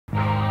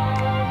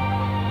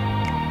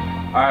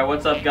Alright,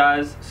 what's up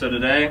guys? So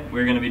today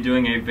we're going to be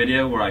doing a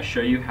video where I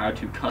show you how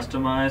to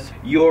customize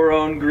your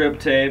own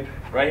grip tape.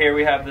 Right here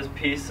we have this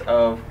piece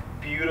of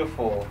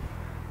beautiful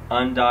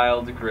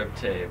Undialed grip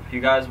tape. If you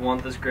guys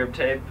want this grip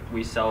tape,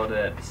 we sell it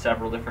at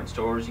several different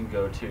stores. You can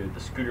go to the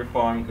Scooter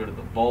Farm, you can go to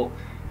the Volt,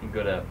 you can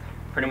go to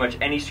pretty much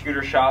any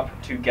scooter shop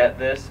to get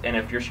this. And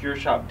if your scooter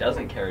shop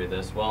doesn't carry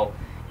this, well,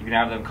 you can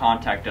have them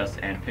contact us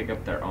and pick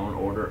up their own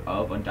order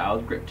of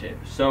Undialed grip tape.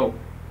 So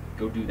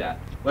go do that.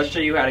 Let's show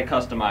you how to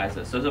customize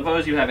this. So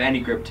suppose you have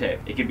any grip tape.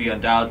 It could be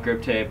Undialed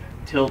grip tape,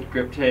 tilt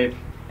grip tape,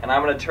 and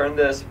I'm going to turn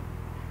this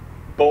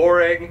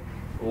boring,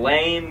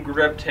 lame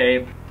grip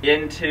tape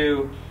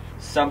into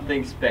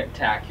something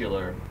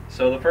spectacular.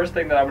 So the first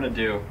thing that I'm going to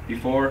do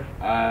before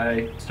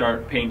I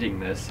start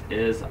painting this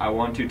is I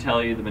want to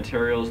tell you the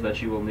materials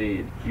that you will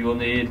need. You will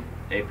need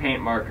a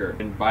paint marker. You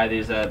can buy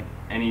these at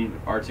any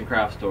arts and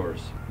crafts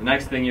stores. The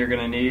next thing you're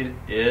going to need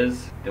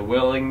is the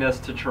willingness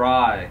to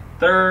try.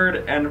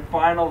 Third and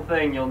final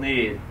thing you'll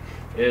need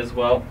is,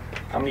 well,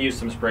 I'm going to use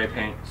some spray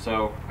paint.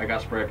 So I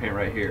got spray paint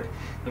right here.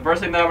 The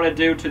first thing that I'm going to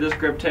do to this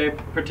grip tape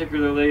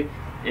particularly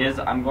is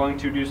I'm going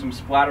to do some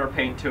splatter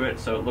paint to it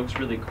so it looks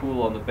really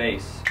cool on the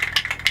base.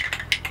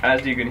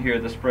 As you can hear,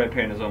 the spray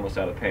paint is almost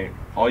out of paint.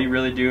 All you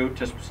really do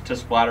to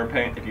splatter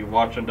paint, if you've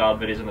watched Undialed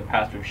videos in the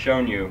past, we've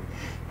shown you.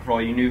 For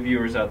all you new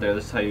viewers out there,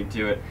 this is how you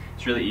do it.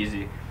 It's really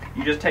easy.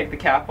 You just take the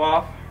cap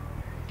off,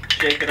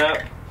 shake it up,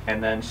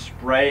 and then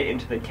spray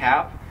into the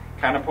cap.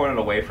 Kind of point it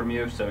away from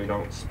you so you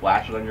don't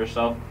splash it on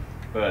yourself.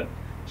 But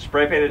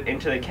spray paint it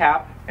into the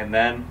cap, and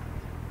then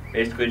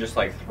basically just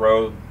like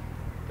throw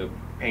the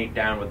paint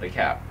down with the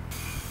cap.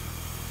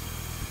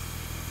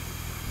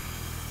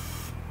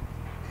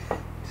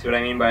 See what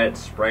I mean by it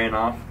spraying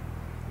off?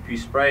 If you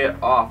spray it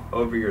off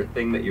over your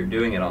thing that you're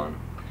doing it on,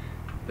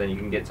 then you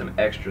can get some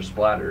extra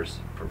splatters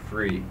for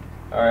free.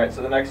 Alright,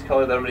 so the next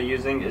color that I'm going to be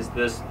using is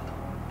this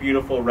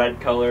beautiful red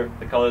color,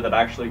 the color that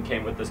actually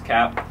came with this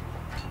cap.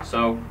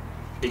 So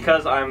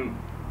because I'm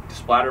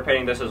splatter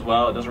painting this as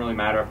well, it doesn't really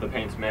matter if the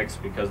paint's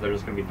mixed because they're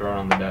just going to be thrown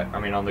on the deck,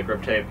 on the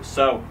grip tape.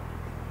 So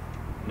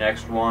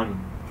next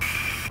one.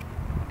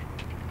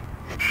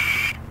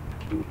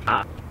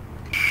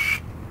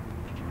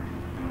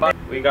 But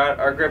we got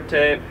our grip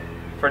tape.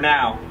 For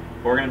now,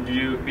 we're going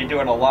to be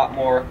doing a lot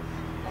more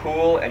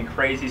cool and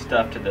crazy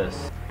stuff to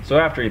this. So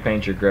after you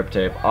paint your grip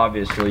tape,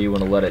 obviously you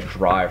want to let it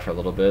dry for a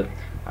little bit.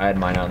 I had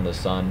mine out in the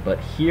sun, but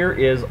here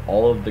is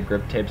all of the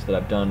grip tapes that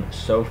I've done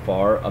so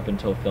far up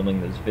until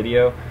filming this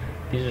video.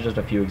 These are just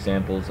a few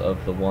examples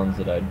of the ones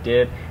that I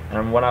did,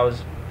 and when I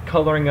was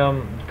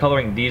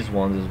coloring these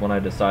ones is when I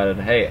decided,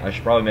 hey, I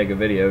should probably make a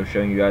video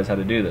showing you guys how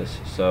to do this.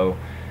 So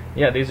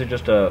yeah, these are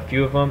just a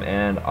few of them,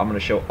 and I'm going to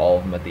show all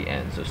of them at the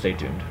end, so stay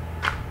tuned.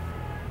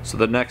 So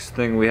the next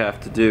thing we have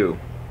to do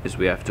is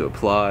we have to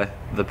apply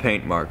the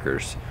paint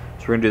markers.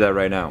 So we're going to do that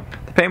right now.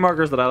 The paint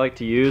markers that I like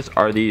to use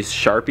are these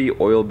Sharpie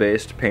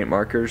oil-based paint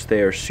markers.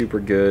 They are super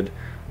good.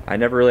 I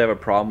never really have a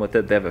problem with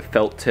it. They have a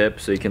felt tip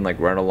so you can like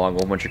run along a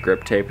whole bunch of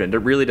grip tape and it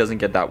really doesn't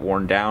get that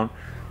worn down.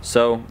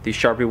 So these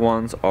Sharpie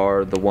ones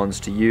are the ones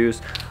to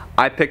use.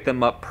 I picked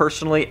them up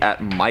personally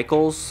at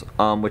Michael's,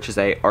 which is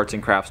a arts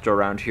and crafts store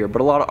around here,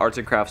 but a lot of arts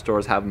and crafts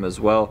stores have them as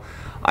well.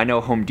 I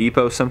know Home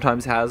Depot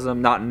sometimes has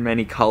them, not in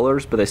many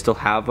colors, but they still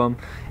have them,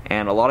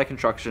 and a lot of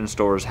construction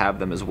stores have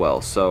them as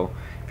well. So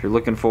if you're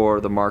looking for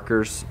the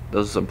markers,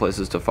 those are some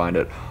places to find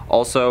it.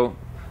 Also,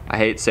 I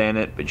hate saying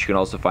it, but you can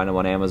also find them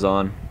on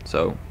Amazon.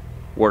 So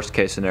worst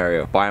case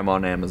scenario, buy them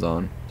on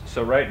Amazon.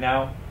 So right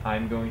now,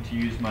 I'm going to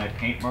use my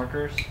paint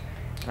markers,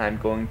 and I'm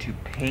going to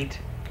paint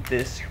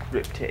this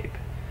grip tape.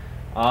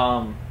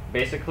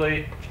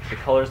 Basically, the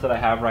colors that I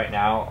have right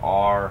now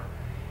are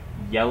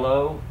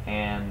yellow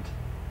and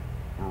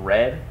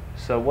red.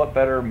 So what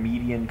better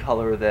median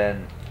color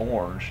than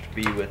orange to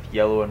be with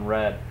yellow and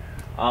red?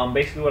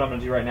 Basically what I'm going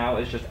to do right now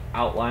is just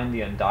outline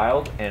the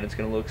Undialed, and it's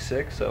going to look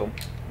sick, so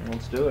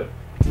let's do it.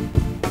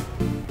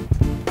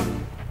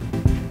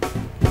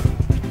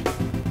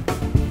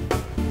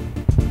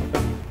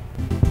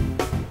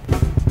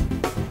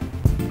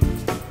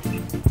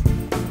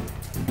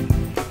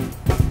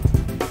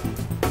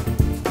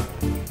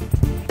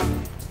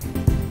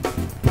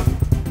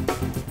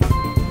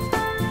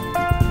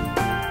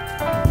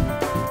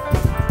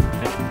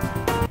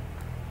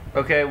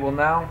 Okay, well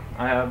now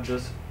I have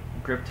this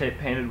grip tape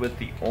painted with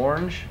the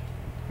orange.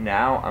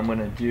 Now I'm going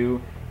to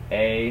do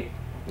a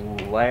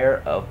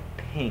layer of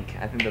pink.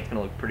 I think that's going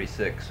to look pretty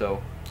sick.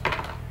 So,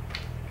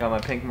 got my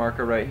pink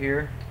marker right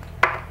here.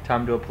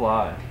 Time to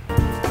apply.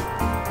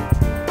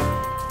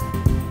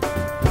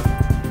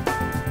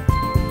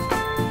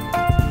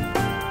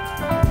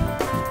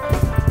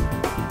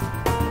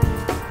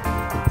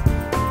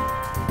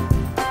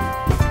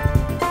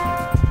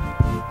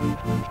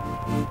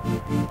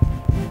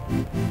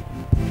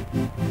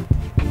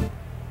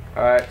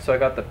 Alright, so I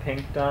got the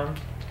pink done,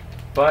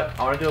 but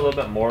I want to do a little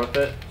bit more with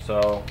it,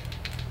 so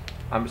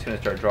I'm just going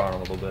to start drawing a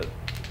little bit.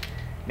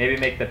 Maybe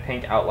make the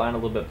pink outline a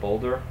little bit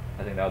bolder.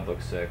 I think that would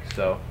look sick.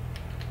 So,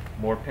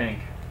 more pink.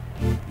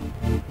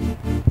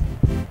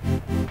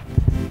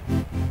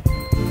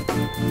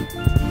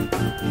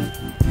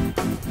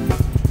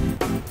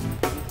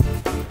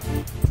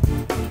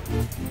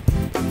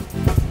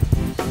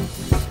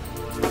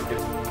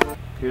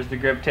 the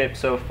grip tape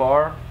so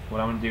far.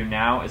 What I'm gonna do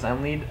now is I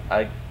need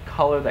a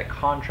color that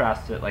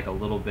contrasts it like a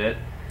little bit.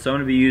 So I'm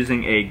gonna be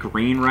using a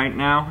green right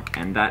now,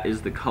 and that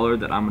is the color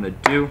that I'm gonna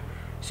do.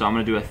 So I'm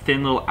gonna do a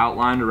thin little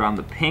outline around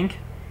the pink,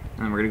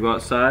 and then we're gonna go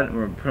outside and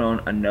we're gonna put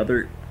on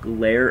another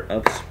layer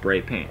of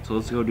spray paint. So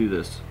let's go do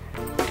this.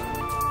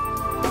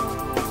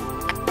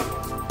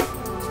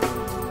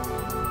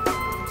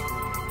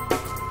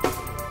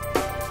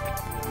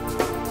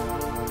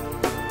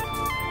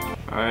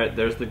 Alright,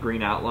 there's the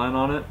green outline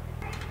on it.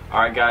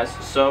 Alright guys,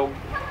 so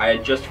I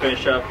had just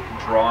finished up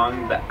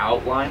drawing the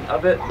outline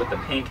of it with the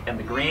pink and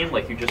the green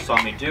like you just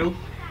saw me do.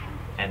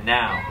 And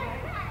now,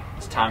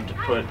 it's time to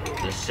put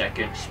the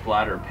second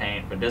splatter of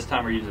paint, but this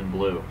time we're using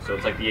blue. So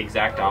it's like the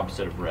exact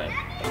opposite of red.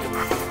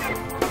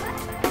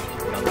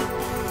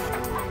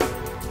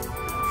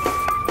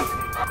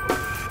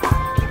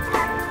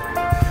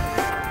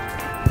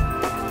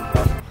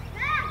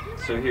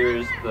 So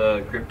here's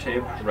the grip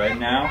tape right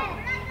now.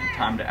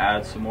 Time to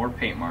add some more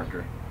paint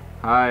marker.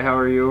 Hi, how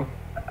are you?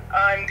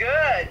 I'm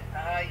good.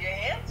 You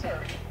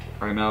answered.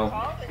 I know. I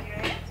called and you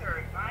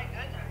answered. My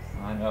goodness.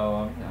 I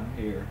know, I'm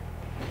here.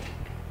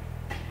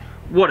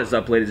 What is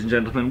up, ladies and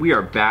gentlemen? We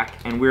are back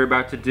and we're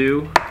about to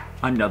do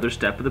another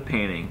step of the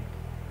painting.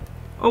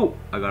 Oh,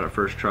 I got it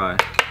first try.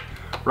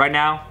 Right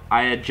now,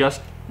 I had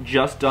just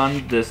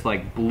done this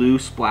like blue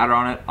splatter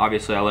on it.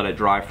 Obviously, I let it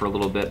dry for a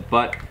little bit,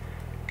 but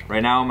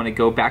right now I'm gonna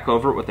go back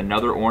over it with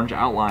another orange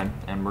outline,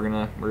 and we're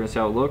gonna see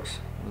how it looks.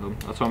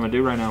 That's what I'm gonna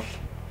do right now.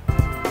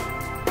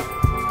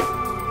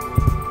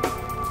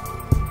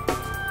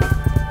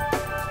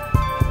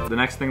 The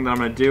next thing that I'm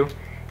gonna do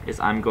is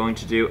I'm going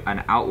to do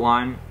an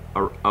outline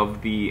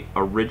of the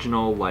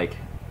original like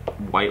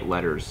white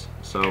letters.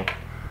 So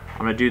I'm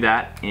gonna do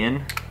that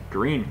in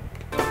green.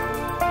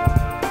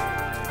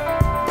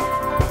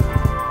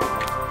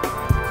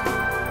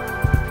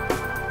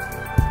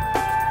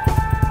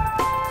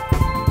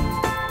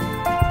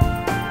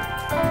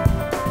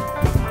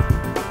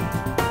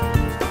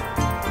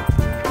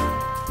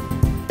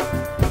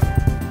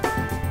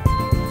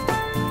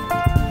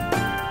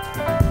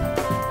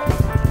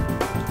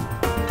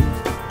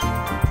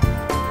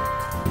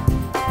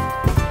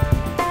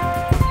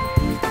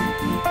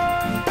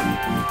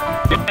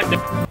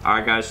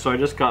 Alright guys, so I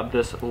just got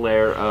this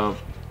layer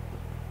of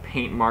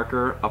paint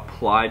marker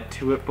applied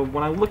to it, but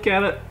when I look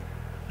at it,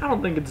 I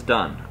don't think it's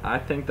done. I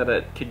think that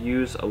it could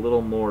use a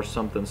little more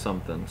something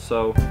something.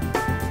 So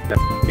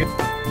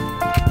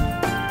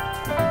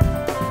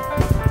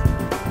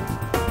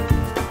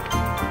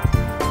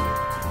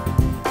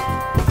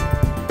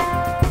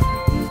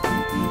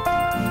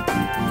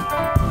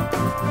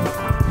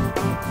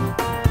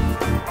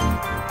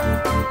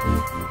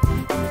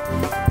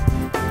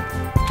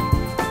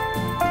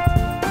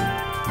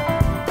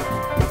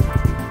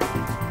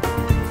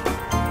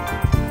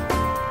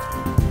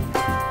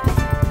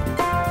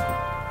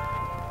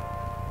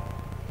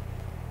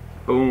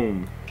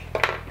boom.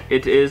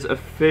 It is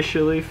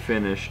officially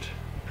finished.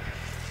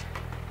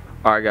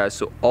 Alright guys,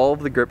 so all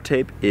of the grip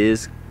tape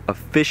is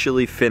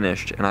officially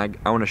finished, and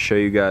I want to show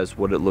you guys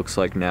what it looks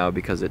like now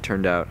because it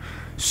turned out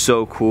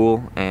so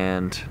cool,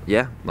 and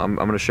yeah, I'm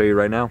going to show you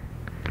right now.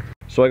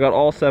 So I got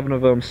all 7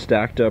 of them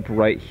stacked up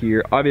right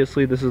here.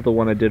 Obviously this is the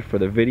one I did for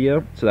the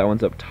video, so that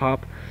one's up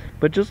top,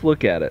 but just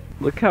look at it.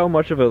 Look how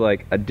much of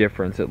a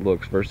difference it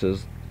looks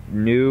versus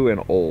new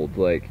and old.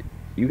 Like,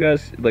 you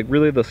guys, like,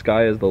 really the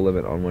sky is the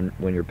limit on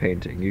when you're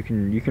painting. You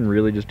can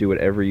really just do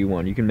whatever you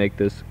want. You can make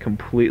this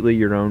completely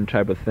your own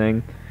type of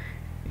thing,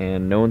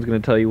 and no one's gonna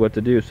tell you what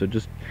to do, so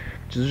just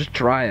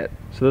try it.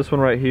 So this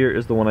one right here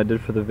is the one I did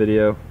for the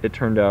video. It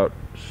turned out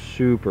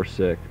super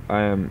sick.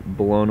 I am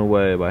blown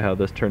away by how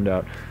this turned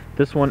out.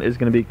 This one is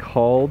gonna be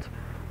called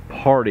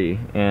Party,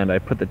 and I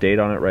put the date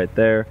on it right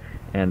there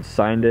and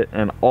signed it,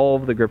 and all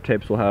of the grip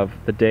tapes will have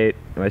the date,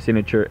 my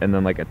signature, and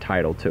then like a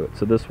title to it.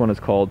 So this one is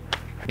called,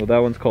 well, that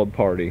one's called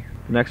Party.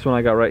 The next one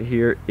I got right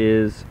here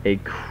is a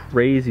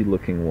crazy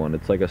looking one.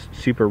 It's like a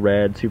super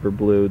red, super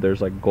blue.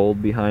 There's like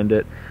gold behind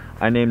it.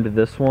 I named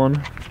this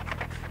one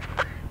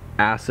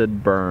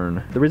Acid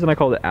Burn. The reason I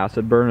called it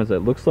Acid Burn is it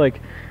looks like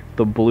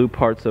the blue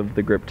parts of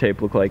the grip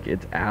tape look like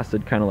it's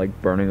acid kind of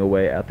like burning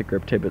away at the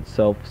grip tape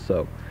itself,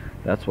 so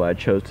that's why I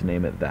chose to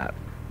name it that.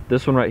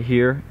 This one right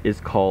here is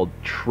called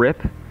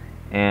Trip,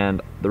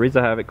 and the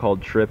reason I have it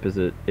called Trip is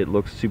it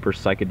looks super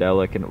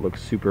psychedelic and it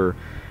looks super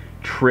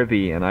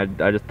trippy, and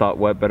I just thought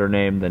what better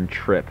name than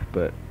Trip.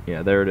 But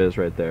yeah, there it is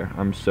right there.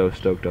 I'm so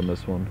stoked on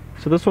this one.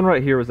 So this one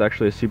right here was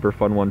actually a super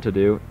fun one to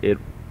do.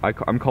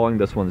 I'm calling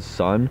this one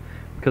Sun,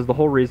 because the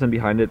whole reason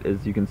behind it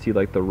is you can see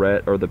like the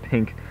red or the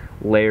pink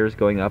layers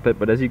going up it,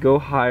 but as you go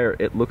higher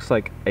it looks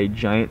like a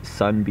giant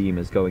sunbeam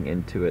is going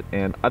into it,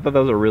 and I thought that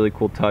was a really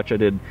cool touch. I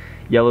did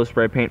yellow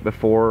spray paint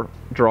before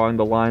drawing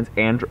the lines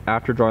and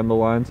after drawing the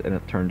lines, and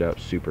it turned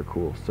out super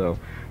cool. So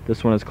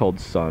this one is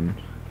called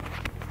Sun.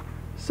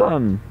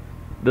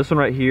 This one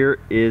right here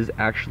is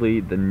actually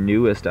the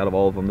newest out of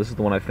all of them. This is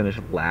the one I finished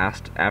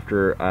last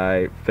after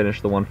I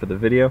finished the one for the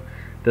video.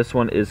 This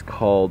one is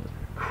called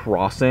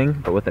Crossing,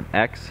 but with an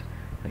X,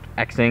 like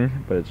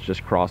Xing, but it's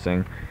just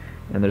crossing.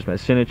 And there's my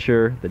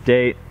signature, the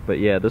date. But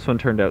yeah, this one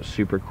turned out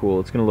super cool.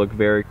 It's gonna look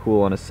very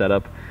cool on a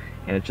setup,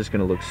 and it's just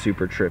gonna look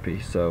super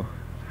trippy. So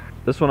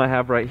this one I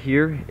have right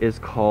here is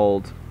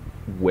called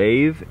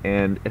Wave,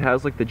 and it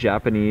has like the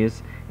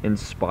Japanese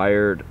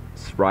inspired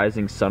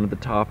rising sun at the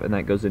top, and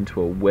that goes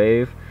into a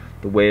wave.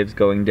 The wave's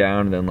going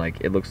down, and then like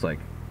it looks like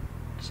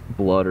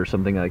blood or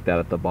something like that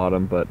at the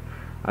bottom. But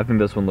I think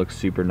this one looks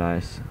super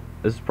nice.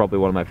 This is probably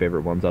one of my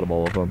favorite ones out of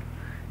all of them.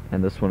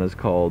 And this one is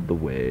called the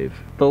Wave.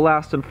 The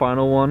last and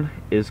final one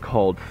is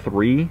called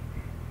 3,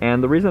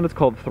 and the reason it's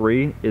called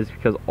 3 is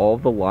because all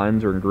of the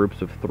lines are in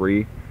groups of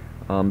 3.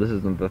 This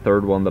isn't the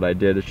third one that I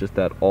did. It's just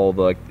that all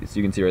the, like, so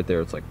you can see right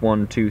there, it's like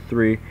 1, 2,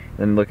 3.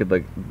 And look at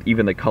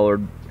even the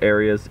colored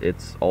areas.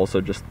 It's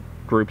also just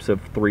groups of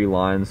 3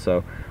 lines.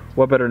 So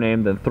what better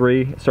name than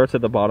 3? It starts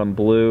at the bottom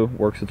blue,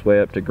 works its way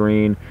up to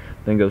green,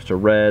 then goes to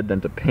red,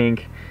 then to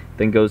pink,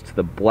 then goes to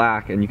the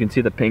black, and you can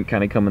see the pink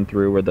kind of coming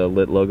through where the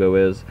lit logo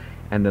is,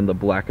 and then the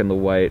black and the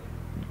white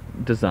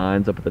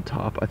designs up at the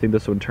top. I think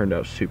this one turned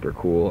out super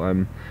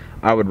cool.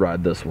 I would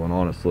ride this one,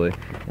 honestly.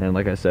 And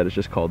like I said, it's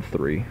just called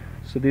 3.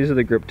 So these are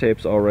the grip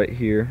tapes all right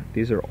here.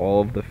 These are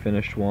all of the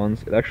finished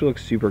ones. It actually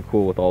looks super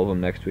cool with all of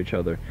them next to each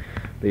other.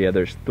 But yeah,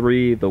 there's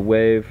 3, the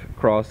Wave,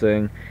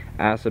 Crossing,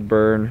 Acid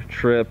Burn,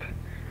 Trip,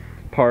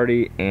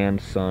 Party, and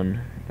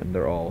Sun. And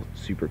they're all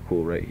super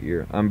cool right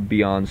here. I'm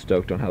beyond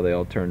stoked on how they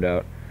all turned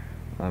out.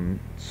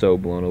 I'm so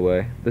blown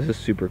away. This is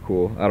super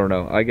cool. I don't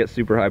know. I get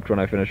super hyped when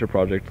I finish a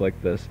project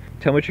like this.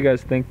 Tell me what you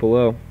guys think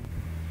below.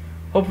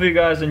 Hopefully you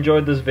guys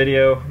enjoyed this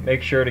video.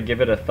 Make sure to give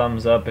it a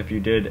thumbs up if you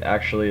did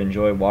actually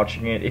enjoy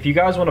watching it. If you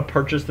guys want to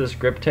purchase this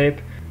grip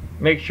tape,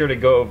 make sure to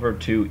go over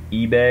to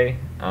eBay.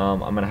 I'm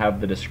gonna have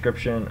the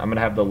description. I'm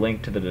gonna have the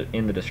link to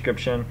in the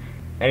description.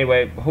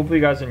 Anyway, hopefully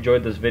you guys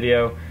enjoyed this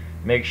video.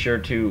 Make sure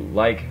to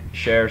like,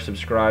 share,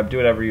 subscribe, do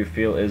whatever you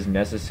feel is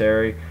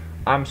necessary.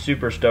 I'm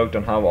super stoked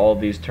on how all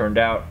of these turned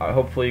out.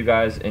 Hopefully you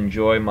guys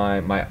enjoy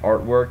my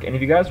artwork, and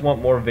if you guys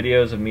want more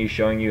videos of me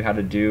showing you how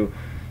to do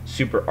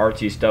super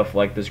artsy stuff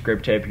like this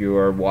grip tape you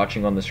are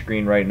watching on the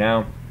screen right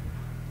now,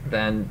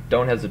 then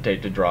don't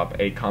hesitate to drop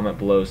a comment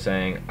below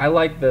saying I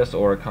like this,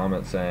 or a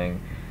comment saying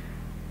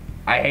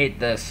I hate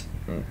this.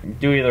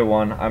 Do either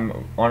one.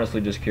 I'm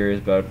honestly just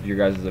curious about your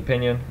guys'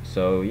 opinion.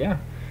 So yeah,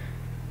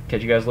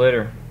 catch you guys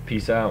later.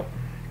 Peace out.